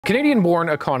Canadian-born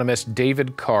economist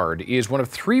David Card is one of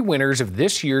 3 winners of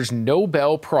this year's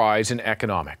Nobel Prize in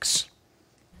Economics.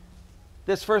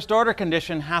 This first-order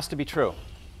condition has to be true.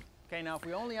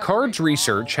 Card's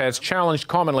research has challenged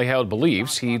commonly held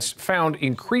beliefs. He's found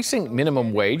increasing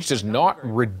minimum wage does not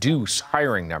reduce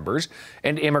hiring numbers,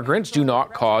 and immigrants do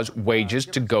not cause wages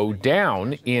to go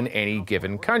down in any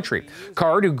given country.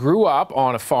 Card, who grew up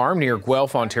on a farm near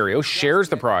Guelph, Ontario, shares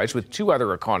the prize with 2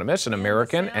 other economists, an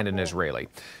American and an Israeli.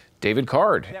 David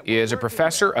Card is a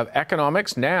professor of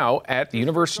economics now at the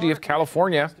University of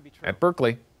California at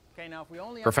Berkeley.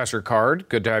 Professor Card,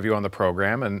 good to have you on the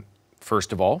program, and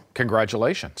first of all,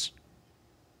 congratulations.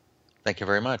 Thank you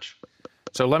very much.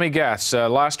 So let me guess,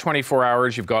 last 24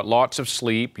 hours, you've got lots of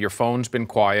sleep, your phone's been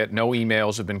quiet, no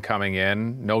emails have been coming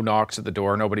in, no knocks at the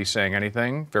door, nobody's saying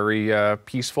anything. Very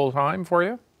peaceful time for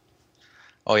you?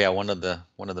 Oh yeah, one of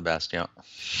the best, yeah.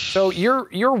 So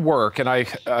your work, and I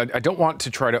don't want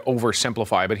to try to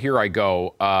oversimplify, but here I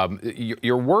go.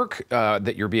 Your work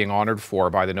that you're being honored for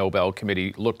by the Nobel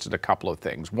Committee looks at a couple of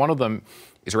things. One of them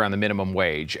is around the minimum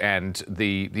wage and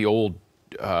the old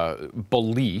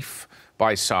belief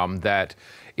by some that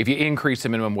if you increase the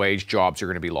minimum wage, jobs are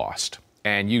going to be lost.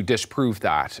 And you disprove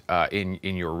that in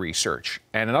your research.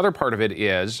 And another part of it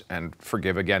is, and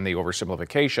forgive again the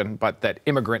oversimplification, but that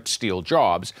immigrants steal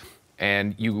jobs,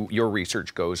 and your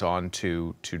research goes on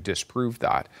to disprove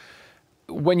that.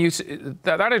 When you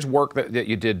that is work that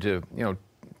you did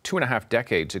 2.5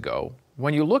 decades ago.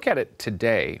 When you look at it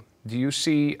today, do you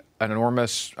see an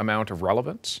enormous amount of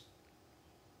relevance?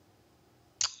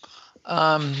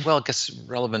 Well, I guess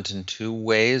relevant in 2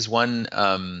 ways. One,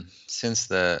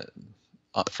 since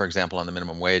for example, on the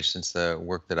minimum wage, since the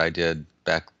work that I did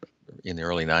back in the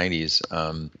early 90s,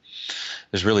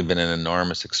 there's really been an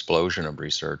enormous explosion of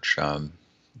research,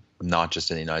 not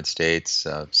just in the United States,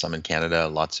 some in Canada,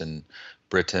 lots in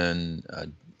Britain.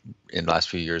 In the last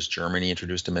few years, Germany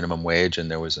introduced a minimum wage, and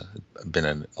there was been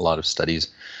a lot of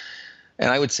studies. And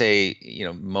I would say,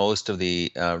 most of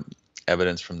the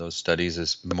evidence from those studies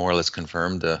has more or less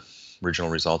confirmed the original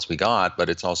results we got, but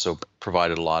it's also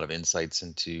provided a lot of insights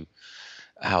into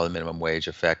how the minimum wage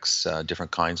affects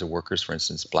different kinds of workers, for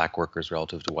instance, black workers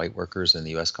relative to white workers in the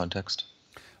U.S. context.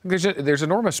 There's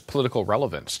enormous political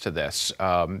relevance to this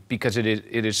because it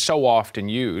is so often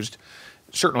used,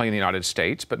 certainly in the United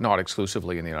States, but not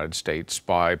exclusively in the United States,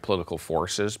 by political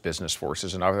forces, business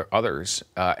forces, and others.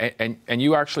 And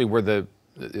you actually were the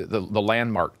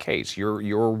landmark case.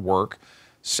 Your work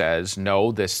says,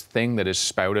 no, this thing that is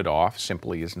spouted off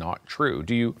simply is not true.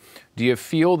 Do you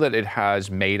feel that it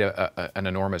has made an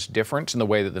enormous difference in the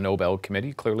way that the Nobel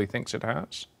Committee clearly thinks it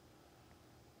has?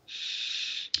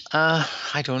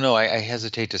 I don't know. I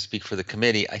hesitate to speak for the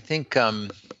committee. I think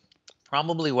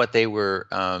probably what they were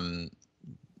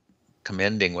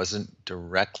commending wasn't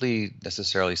directly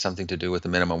necessarily something to do with the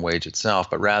minimum wage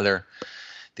itself, but rather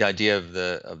the idea of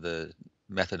the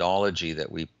methodology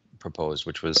that we proposed,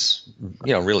 which was,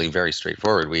 really very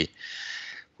straightforward. We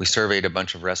surveyed a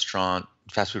bunch of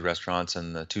fast food restaurants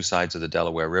on the 2 sides of the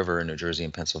Delaware River in New Jersey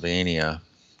and Pennsylvania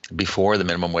before the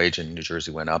minimum wage in New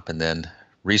Jersey went up, and then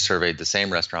resurveyed the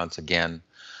same restaurants again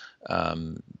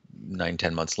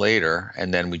 9-10 months later,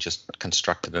 and then we just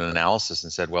constructed an analysis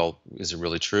and said, well, is it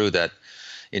really true that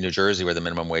in New Jersey, where the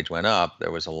minimum wage went up,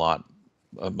 there was a lot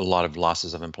of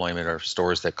losses of employment or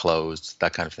stores that closed,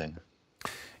 that kind of thing?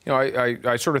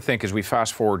 I sort of think as we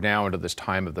fast forward now into this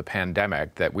time of the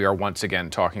pandemic that we are once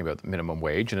again talking about the minimum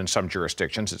wage, and in some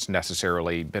jurisdictions it's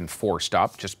necessarily been forced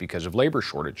up just because of labor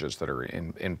shortages that are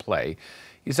in play.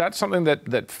 Is that something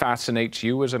that fascinates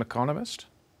you as an economist?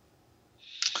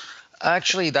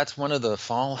 Actually, that's one of the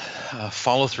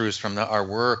follow-throughs from our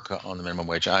work on the minimum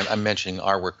wage. I'm mentioning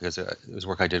our work because it was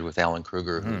work I did with Alan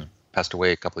Kruger, who passed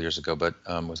away a couple of years ago, but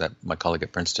was my colleague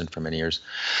at Princeton for many years.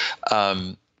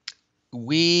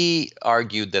 We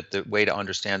argued that the way to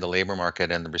understand the labor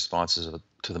market and the responses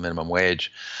to the minimum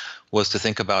wage was to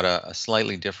think about a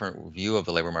slightly different view of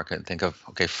the labor market and think of,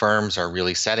 okay, firms are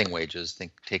really setting wages,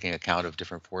 taking account of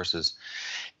different forces.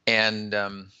 And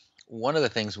one of the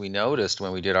things we noticed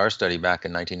when we did our study back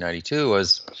in 1992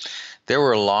 was there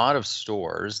were a lot of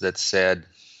stores that said,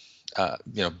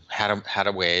 had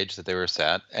a wage that they were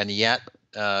set, and yet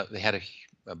they had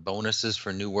bonuses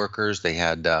for new workers. They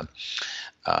had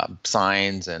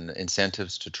signs and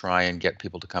incentives to try and get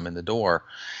people to come in the door.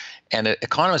 And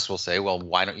economists will say, well,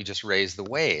 why don't you just raise the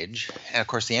wage? And of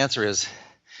course, the answer is,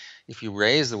 if you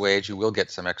raise the wage, you will get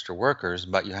some extra workers,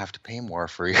 but you have to pay more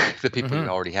for the people you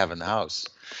already have in the house.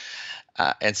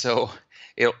 And so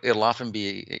it'll often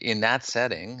be in that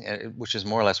setting, which is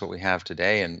more or less what we have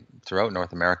today and throughout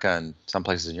North America and some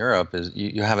places in Europe, is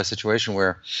you have a situation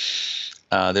where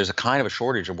there's a kind of a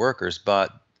shortage of workers,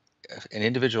 but an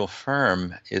individual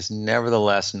firm is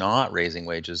nevertheless not raising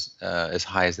wages as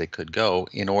high as they could go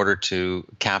in order to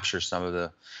capture some of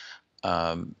the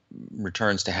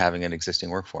returns to having an existing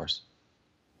workforce.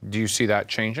 Do you see that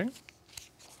changing?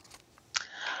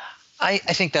 I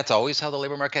think that's always how the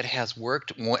labor market has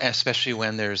worked, especially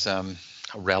when there's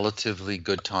relatively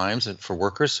good times for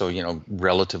workers. So,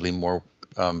 relatively more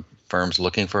firms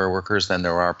looking for workers than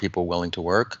there are people willing to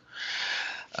work.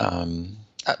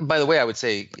 By the way, I would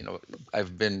say,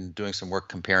 I've been doing some work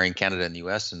comparing Canada and the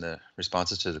U.S. and the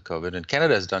responses to the COVID, and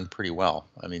Canada has done pretty well.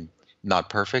 I mean, not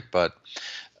perfect, but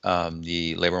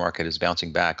the labor market is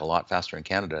bouncing back a lot faster in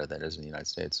Canada than it is in the United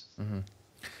States. Mm-hmm.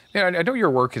 Yeah, I know your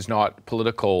work is not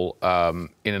political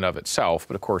in and of itself,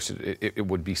 but of course it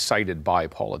would be cited by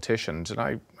politicians. And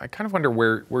I kind of wonder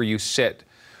where you sit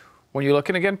when you look,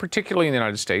 and again, particularly in the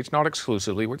United States, not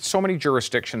exclusively, where so many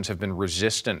jurisdictions have been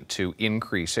resistant to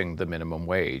increasing the minimum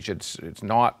wage. It's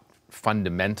not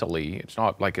fundamentally, it's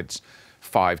not like it's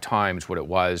 5 times what it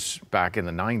was back in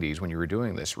the 90s when you were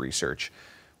doing this research.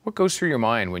 What goes through your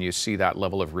mind when you see that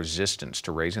level of resistance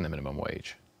to raising the minimum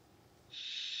wage?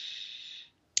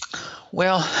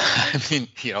 Well, I mean,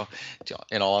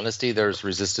 in all honesty, there's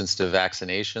resistance to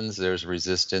vaccinations. There's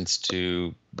resistance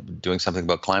to doing something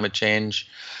about climate change.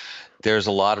 There's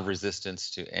a lot of resistance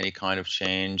to any kind of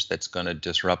change that's going to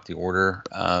disrupt the order.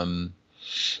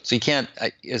 So you can't,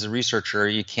 as a researcher,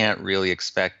 you can't really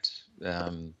expect,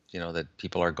 that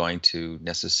people are going to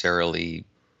necessarily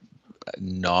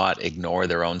not ignore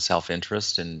their own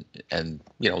self-interest. And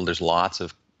there's lots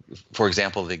of, for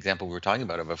example, the example we were talking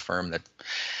about of a firm that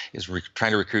is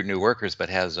trying to recruit new workers but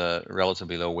has a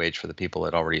relatively low wage for the people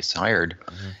it already has hired.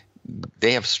 Mm-hmm.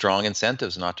 They have strong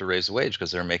incentives not to raise the wage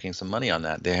because they're making some money on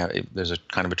that. There's a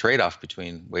kind of a trade-off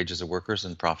between wages of workers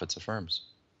and profits of firms.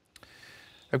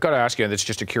 I've got to ask you, and it's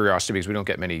just a curiosity because we don't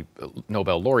get many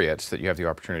Nobel laureates that you have the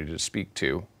opportunity to speak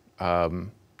to.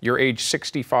 You're age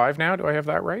 65 now, do I have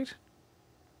that right?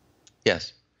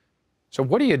 Yes. So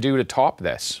what do you do to top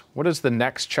this? What does the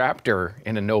next chapter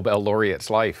in a Nobel laureate's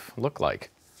life look like?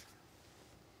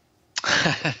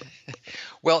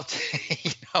 Well,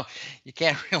 you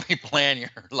can't really plan your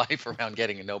life around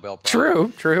getting a Nobel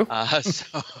Prize. True.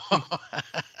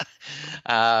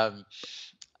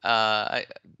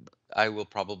 I will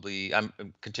probably, I'm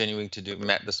continuing to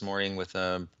met this morning with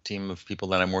a team of people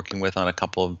that I'm working with on a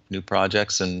couple of new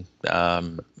projects, and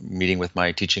meeting with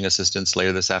my teaching assistants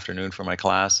later this afternoon for my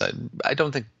class. I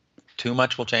don't think too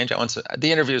much will change. Once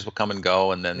the interviews will come and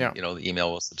go, and then the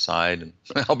email will subside, and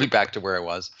I'll be back to where I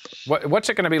was. What's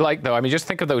it going to be like, though? I mean, just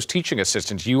think of those teaching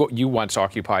assistants. You once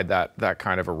occupied that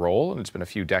kind of a role, and it's been a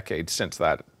few decades since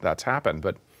that's happened.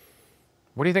 But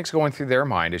what do you think's going through their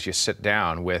mind as you sit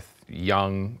down with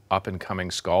young,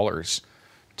 up-and-coming scholars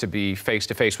to be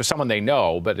face-to-face with someone they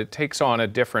know, but it takes on a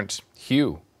different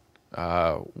hue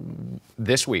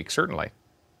this week, certainly?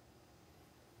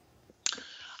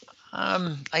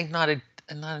 I'm not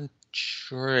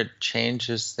sure it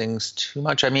changes things too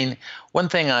much. I mean, one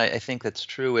thing I think that's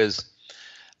true is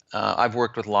I've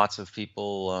worked with lots of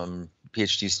people,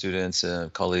 PhD students,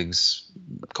 colleagues,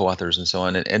 co-authors, and so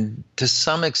on, and to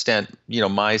some extent,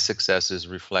 my successes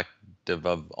reflect of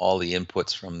all the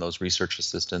inputs from those research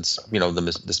assistants.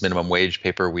 This minimum wage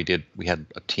paper we had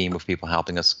a team of people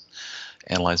helping us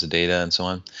analyze the data and so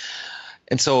on.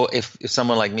 And so if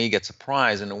someone like me gets a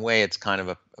prize, in a way, it's kind of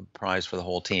a prize for the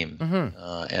whole team.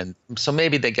 Mm-hmm. And so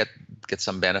maybe they get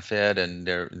some benefit, and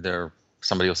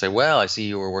somebody will say, well, I see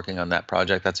you were working on that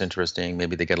project. That's interesting.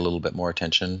 Maybe they get a little bit more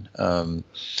attention, a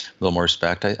little more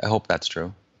respect. I hope that's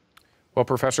true. Well,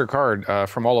 Professor Card,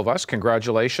 from all of us,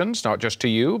 congratulations, not just to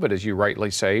you, but as you rightly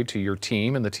say, to your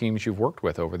team and the teams you've worked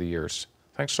with over the years.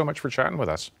 Thanks so much for chatting with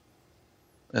us.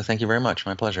 Thank you very much.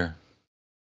 My pleasure.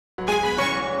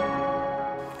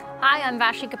 Hi, I'm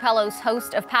Vashi Capellos,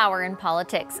 host of Power in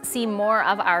Politics. See more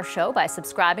of our show by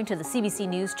subscribing to the CBC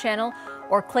News channel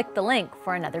or click the link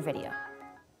for another video.